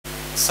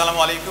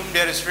Assalamu alaikum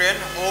dear student,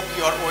 hope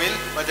you are well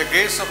by the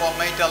grace of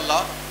Almighty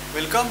Allah.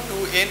 Welcome to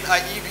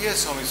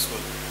NIEVS Home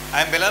School.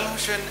 I am Belal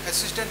Hossain,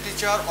 assistant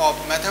teacher of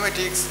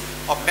mathematics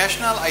of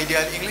National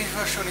Ideal English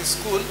Version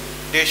School,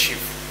 Day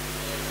Shift.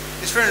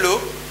 Student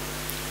look,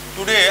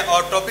 today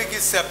our topic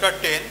is chapter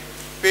 10,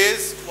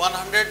 page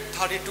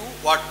 132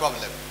 word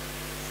problem.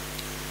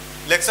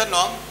 Lecture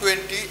norm 20,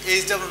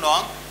 HW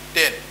norm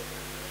 10.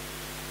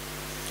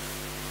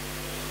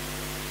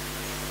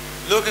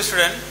 Look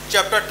student,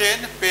 chapter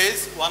 10,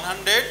 page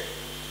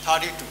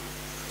 132.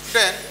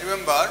 Then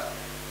remember,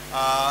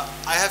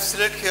 I have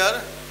selected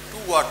here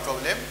two word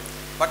problem,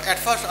 but at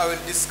first I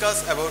will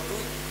discuss about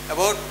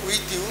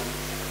with you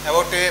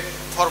about a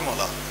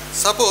formula.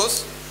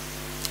 Suppose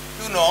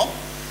you know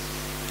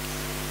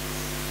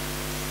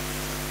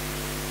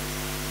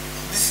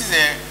this is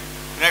a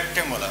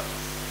rectangular.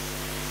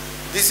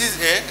 This is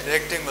a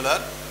rectangular.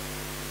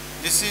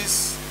 This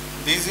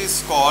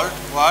is called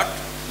what?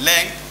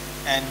 Length.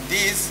 And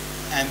these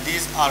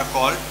are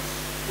called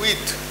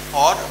width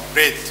or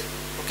breadth.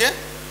 Okay.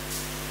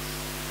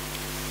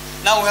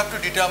 Now we have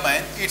to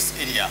determine its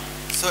area.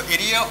 So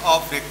area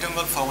of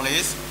rectangle formula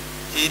is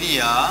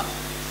area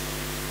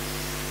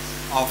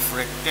of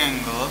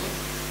rectangle.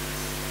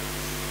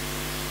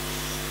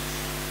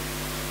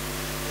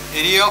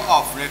 Area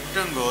of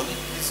rectangle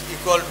is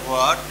equal to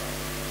what?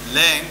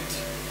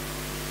 Length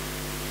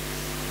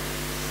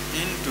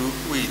into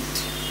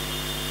width.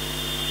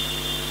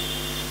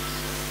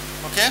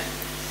 Okay,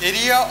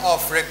 area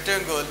of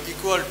rectangle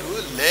equal to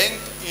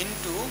length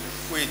into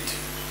width,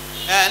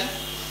 and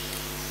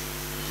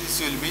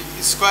this will be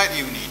square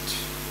unit.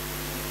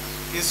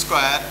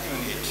 Square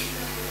unit.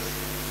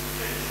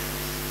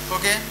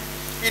 Okay,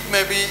 it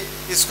may be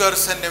square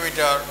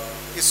centimeter,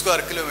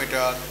 square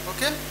kilometer.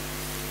 Okay.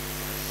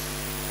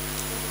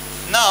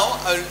 Now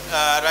I will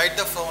write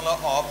the formula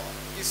of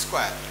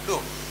square.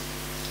 Look,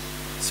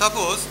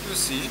 suppose you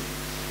see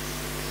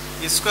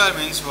square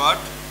means what?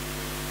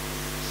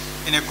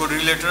 In a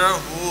quadrilateral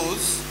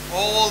whose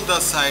all the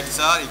sides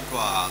are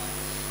equal.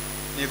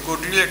 In a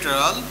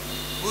quadrilateral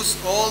whose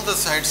all the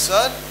sides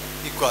are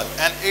equal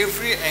and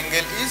every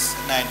angle is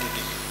 90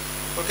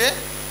 degree. Okay.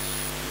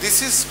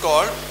 This is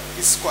called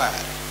square.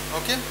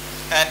 Okay.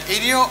 And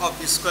area of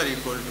square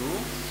equal to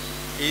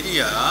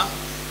area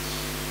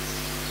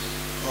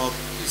of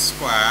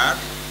square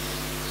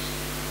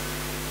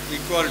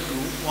equal to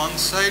one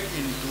side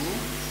into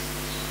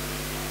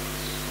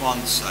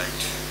one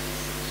side.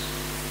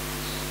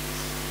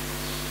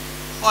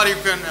 Or you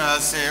can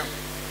say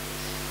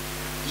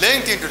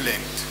length into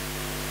length.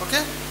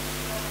 Okay,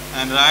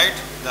 and write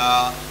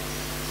the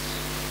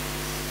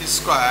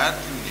square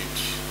unit.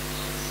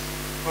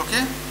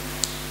 Okay,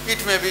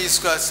 it may be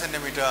square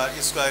centimeter,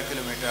 square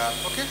kilometer.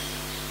 Okay,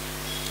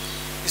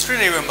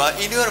 student, remember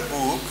in your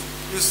book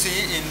you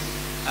see in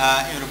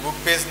your book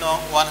page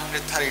number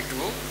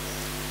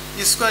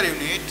 132 square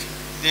unit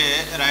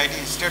they write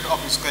instead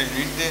of square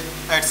unit they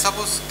write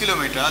suppose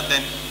kilometer,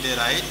 then they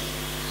write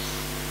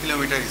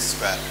kilometer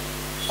square,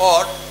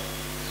 or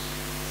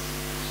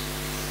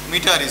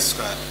meter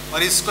square,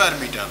 or square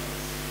meter,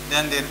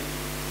 then they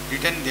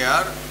written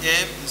there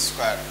m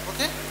square.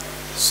 Okay,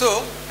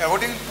 so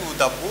according to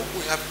the book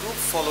we have to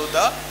follow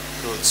the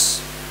rules.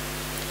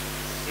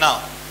 Now,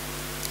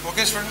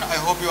 okay student,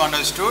 I hope you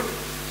understood.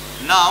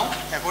 Now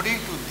according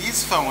to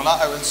this formula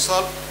I will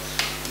solve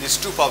these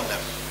two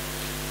problems.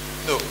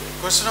 Look,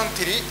 question number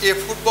 3. A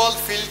football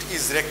field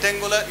is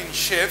rectangular in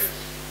shape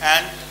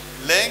and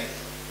length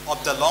of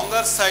the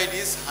longer side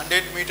is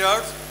 100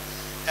 meters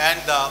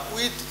and the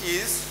width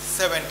is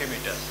 70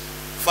 meters.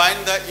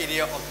 Find the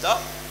area of the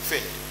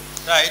field.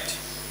 Right?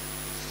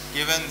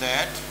 Given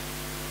that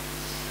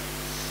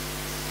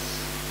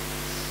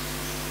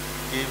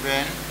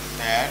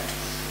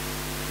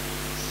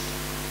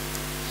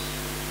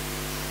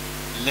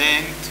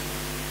length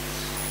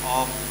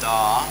of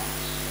the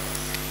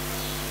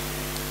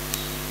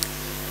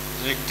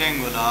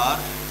rectangular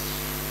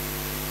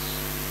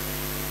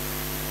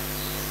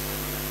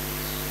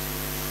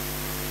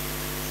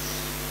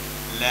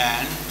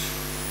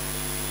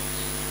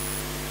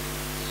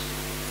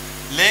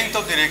length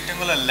of the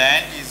rectangular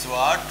land is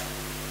what?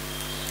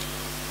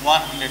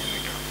 100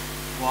 meter.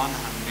 100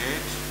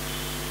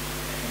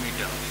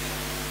 meter.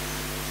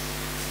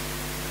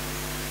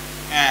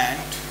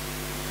 And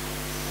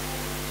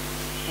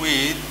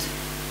width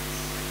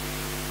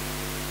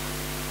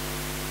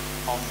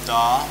of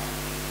the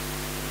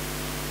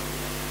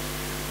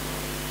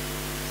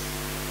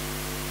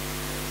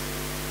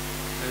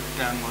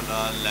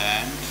rectangular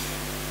land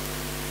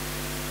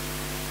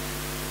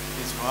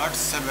is what?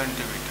 70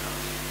 meter.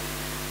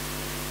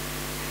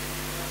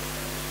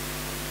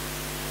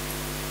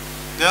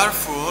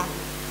 Therefore,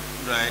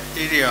 write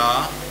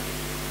area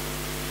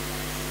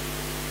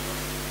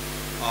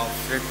of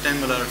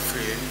rectangular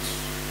field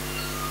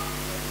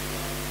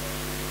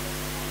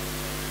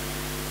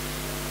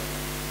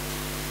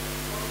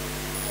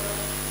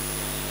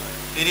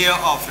area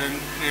of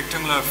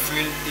rectangular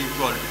field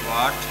equal to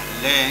what?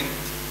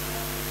 Length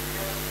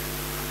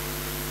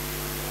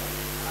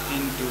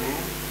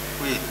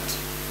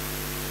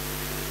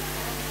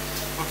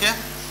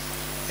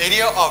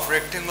area of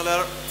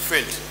rectangular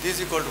field, this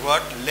is equal to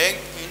what?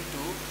 Length into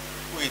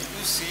width.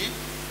 You see,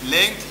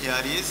 length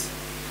here is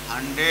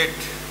 100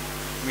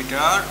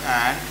 meter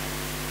and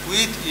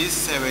width is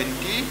 70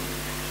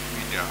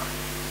 meter.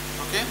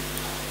 Okay,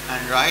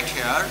 and right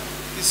here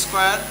is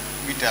square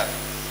meter.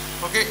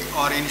 Okay,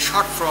 or in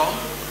short form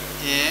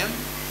m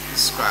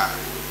square.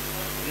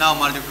 Now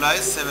multiply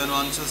 7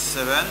 1s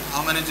 7.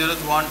 How many zeros?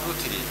 1 2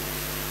 3.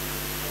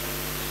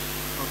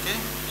 Okay.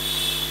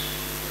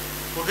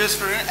 Okay,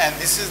 student, and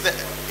this is the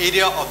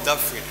area of the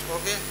field.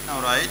 Okay, now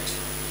write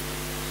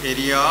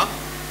area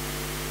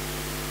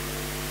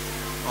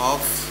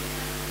of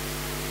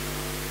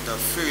the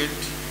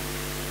field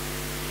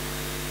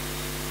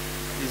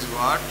is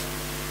what?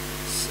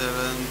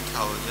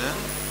 7000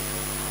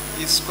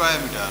 square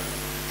meter.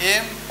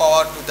 M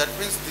power 2, that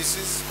means this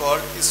is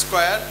called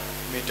square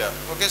meter.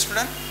 Okay,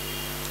 student,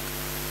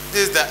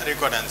 this is the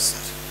required answer.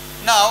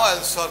 Now I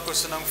will solve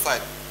question number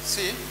 5.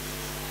 See,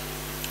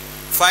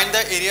 find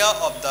the area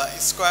of the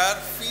square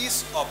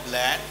piece of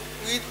land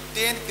with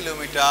 10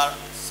 kilometer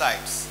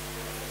sides.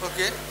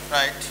 Okay,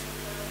 right.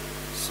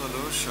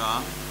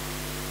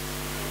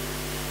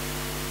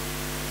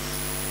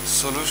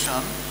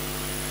 Solution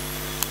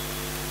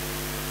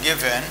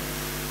given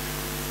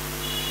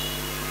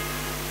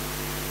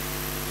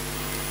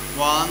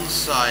one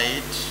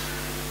side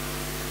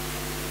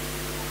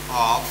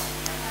of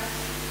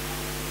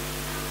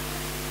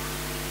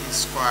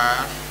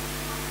square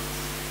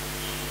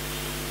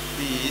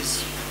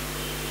piece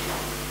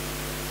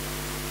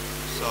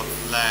of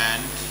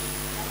land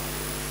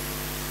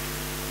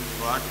is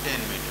what? 10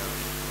 meter,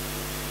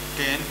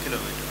 10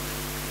 kilometer.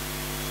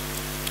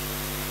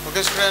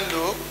 Okay, student,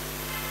 look.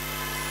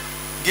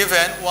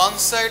 Given one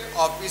side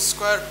of a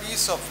square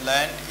piece of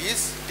land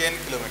is 10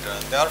 kilometer.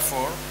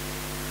 Therefore,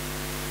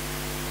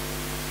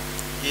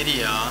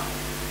 area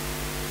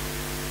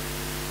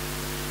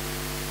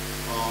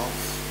of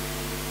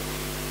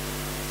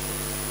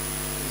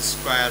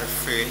square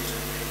field,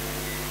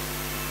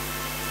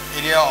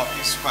 area of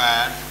a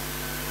square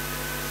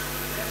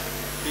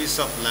piece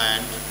of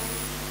land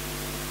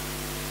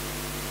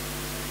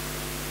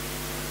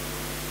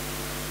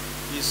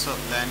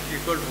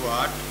equal to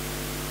what?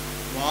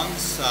 One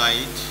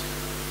side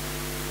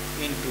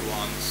into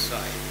one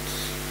side.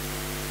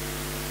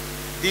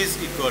 This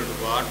equal to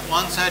what?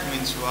 One side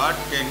means what?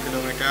 10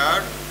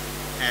 kilometer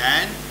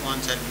and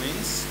one side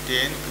means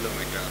 10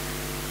 kilometer.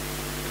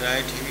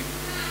 Right here,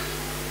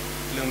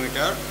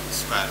 kilometer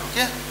square.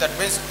 Okay, that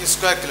means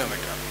square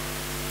kilometer.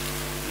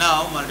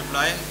 Now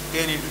multiply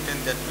 10 into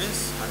 10, that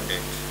means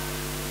 100.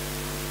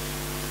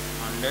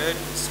 100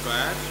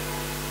 square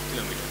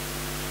kilometer.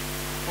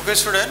 Okay,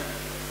 student,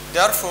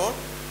 therefore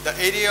the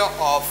area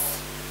of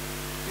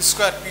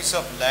square piece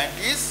of land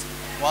is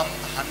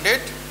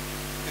 100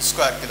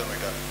 square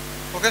kilometer.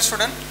 Okay,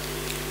 student.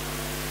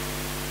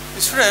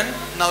 Student,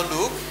 now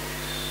look,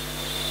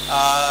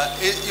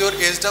 your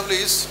SW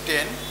is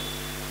 10,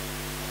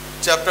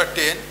 chapter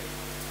 10,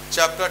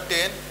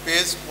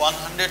 page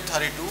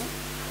 132,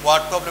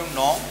 word problem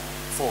norm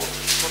 4.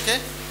 Okay,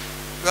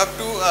 you have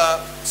to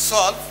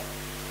solve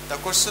the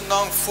question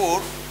number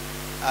 4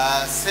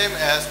 same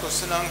as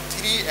question number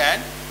 3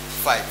 and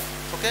 5.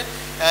 Okay,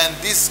 and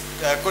this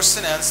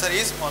question answer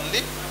is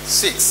only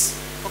 6.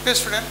 Okay,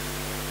 student.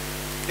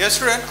 Dear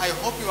student, I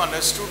hope you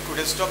understood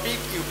today's topic.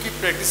 You keep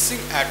practicing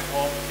at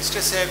home.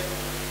 Stay safe,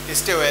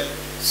 stay well.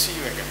 See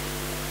you again.